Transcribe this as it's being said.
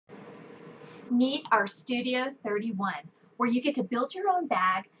Meet our Studio 31, where you get to build your own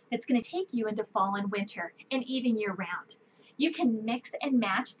bag that's going to take you into fall and winter and even year round. You can mix and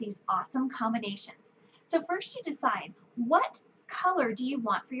match these awesome combinations. So first you decide, what color do you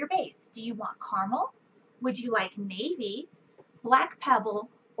want for your base? Do you want caramel? Would you like navy, black pebble,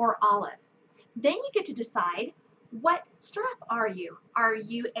 or olive? Then you get to decide, what strap are you? Are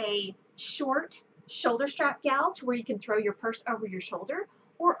you a short shoulder strap gal to where you can throw your purse over your shoulder?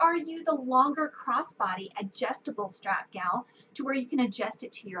 Or are you the longer crossbody adjustable strap gal to where you can adjust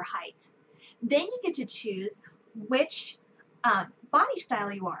it to your height? Then you get to choose which body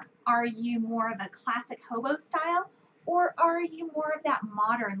style you are. Are you more of a classic hobo style, or are you more of that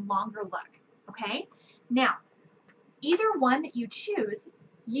modern longer look? Okay, now either one that you choose,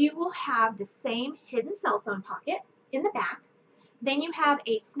 you will have the same hidden cell phone pocket in the back. Then you have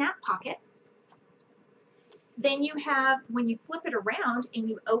a snap pocket. Then you have, when you flip it around and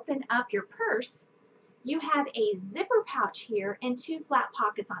you open up your purse, you have a zipper pouch here and two flat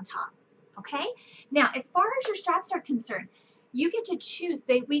pockets on top. Okay? Now, as far as your straps are concerned, you get to choose.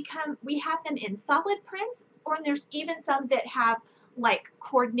 We have them in solid prints, or there's even some that have like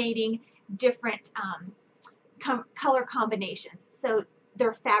coordinating different color combinations. So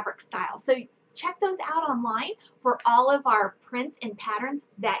they're fabric style. So check those out online for all of our prints and patterns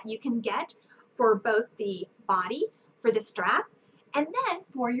that you can get for both the body, for the strap, and then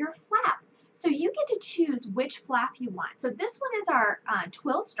for your flap. So you get to choose which flap you want. So this one is our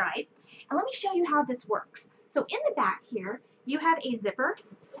twill stripe, and let me show you how this works. So in the back here, you have a zipper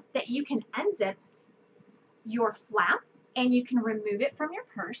that you can unzip your flap, and you can remove it from your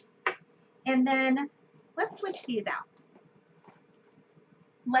purse. And then let's switch these out.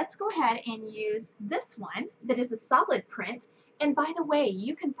 Let's go ahead and use this one that is a solid print. And by the way,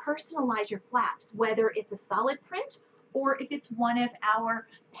 you can personalize your flaps, whether it's a solid print or if it's one of our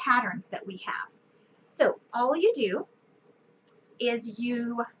patterns that we have. So all you do is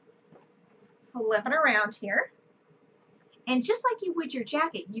you flip it around here. And just like you would your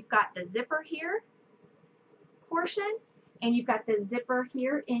jacket, you've got the zipper here portion, and you've got the zipper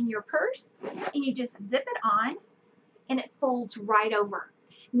here in your purse, and you just zip it on, and it folds right over.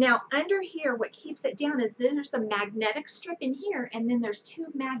 Now under here, what keeps it down is there's a magnetic strip in here, and then there's two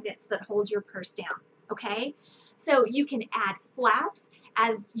magnets that hold your purse down, okay? So you can add flaps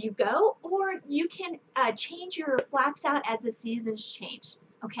as you go, or you can change your flaps out as the seasons change,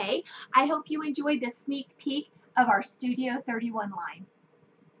 okay? I hope you enjoyed this sneak peek of our Studio 31 line.